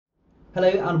Hello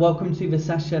and welcome to the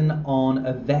session on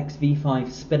a VEX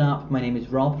V5 Spin Up. My name is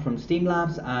Rob from Steam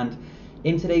Labs, and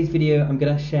in today's video I'm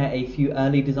going to share a few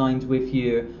early designs with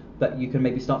you that you can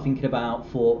maybe start thinking about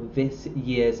for this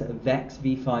year's VEX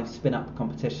V5 Spin Up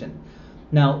competition.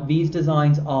 Now these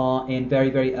designs are in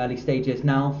very early stages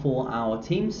now for our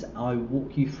teams. I'll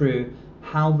walk you through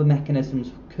how the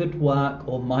mechanisms could work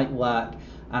or might work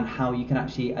and how you can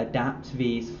actually adapt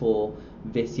these for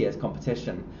this year's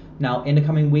competition. Now, in the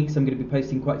coming weeks, I'm going to be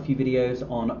posting quite a few videos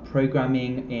on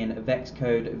programming in VEX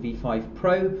Code V5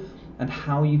 Pro and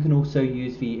how you can also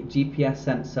use the GPS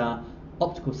sensor,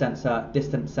 optical sensor,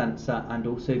 distance sensor, and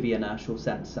also the inertial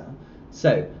sensor.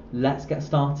 So let's get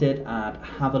started and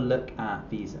have a look at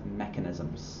these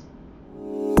mechanisms.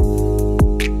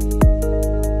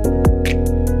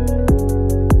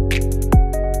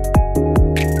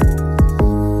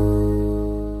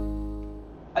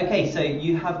 Okay, so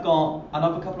you have got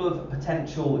another couple of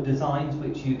potential designs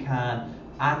which you can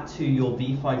add to your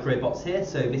V5 robots here.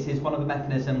 So this is one of the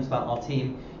mechanisms that our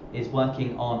team is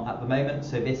working on at the moment.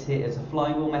 So this here is a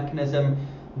flywheel mechanism.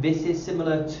 This is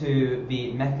similar to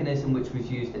the mechanism which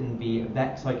was used in the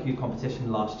VEX IQ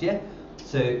competition last year.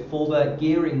 So for the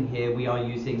gearing here, we are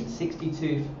using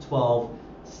 62, 12,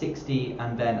 60,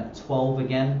 and then 12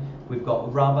 again. We've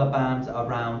got rubber bands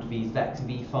around these VEX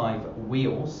V5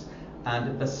 wheels.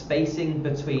 And the spacing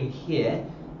between here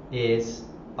is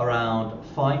around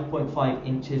 5.5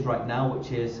 inches right now,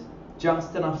 which is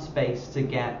just enough space to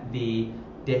get the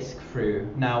disc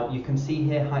through. Now you can see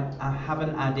here I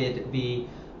haven't added the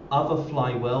other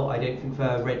flywheel. I don't think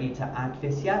we're ready to add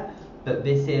this yet, but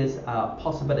this is a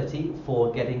possibility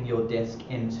for getting your disc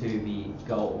into the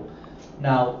goal.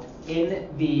 Now in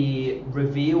the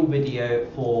reveal video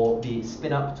for the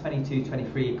Spin Up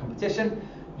 22-23 competition,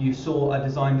 you saw a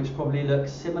design which probably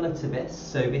looks similar to this.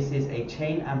 So this is a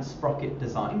chain and sprocket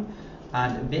design,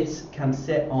 and this can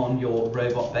sit on your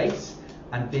robot base,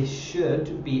 and this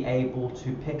should be able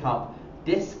to pick up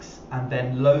discs and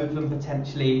then load them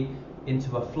potentially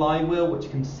into a flywheel which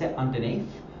can sit underneath,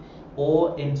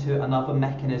 or into another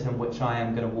mechanism which I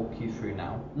am going to walk you through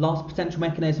now. Last potential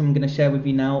mechanism I'm going to share with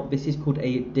you now, this is called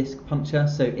a disc puncher.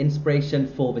 So inspiration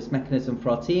for this mechanism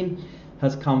for our team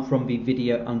has come from the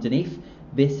video underneath.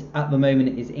 This at the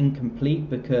moment is incomplete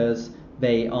because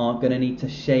they are going to need to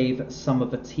shave some of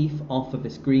the teeth off of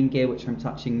this green gear which I'm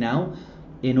touching now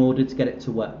in order to get it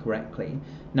to work correctly.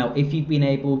 Now if you've been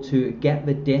able to get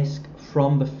the disc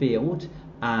from the field,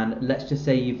 and let's just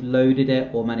say you've loaded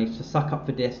it or managed to suck up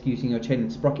the disc using your chain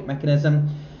and sprocket mechanism,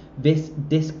 this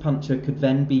disc puncher could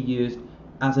then be used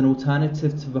as an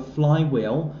alternative to the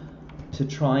flywheel to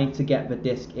try to get the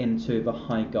disc into the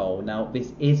high goal. Now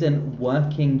this isn't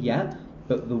working yet,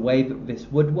 but the way that this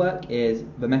would work is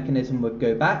the mechanism would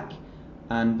go back,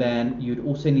 and then you'd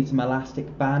also need some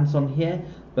elastic bands on here,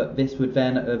 but this would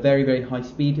then at a very high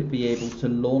speed be able to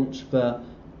launch the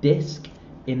disc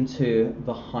into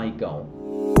the high goal.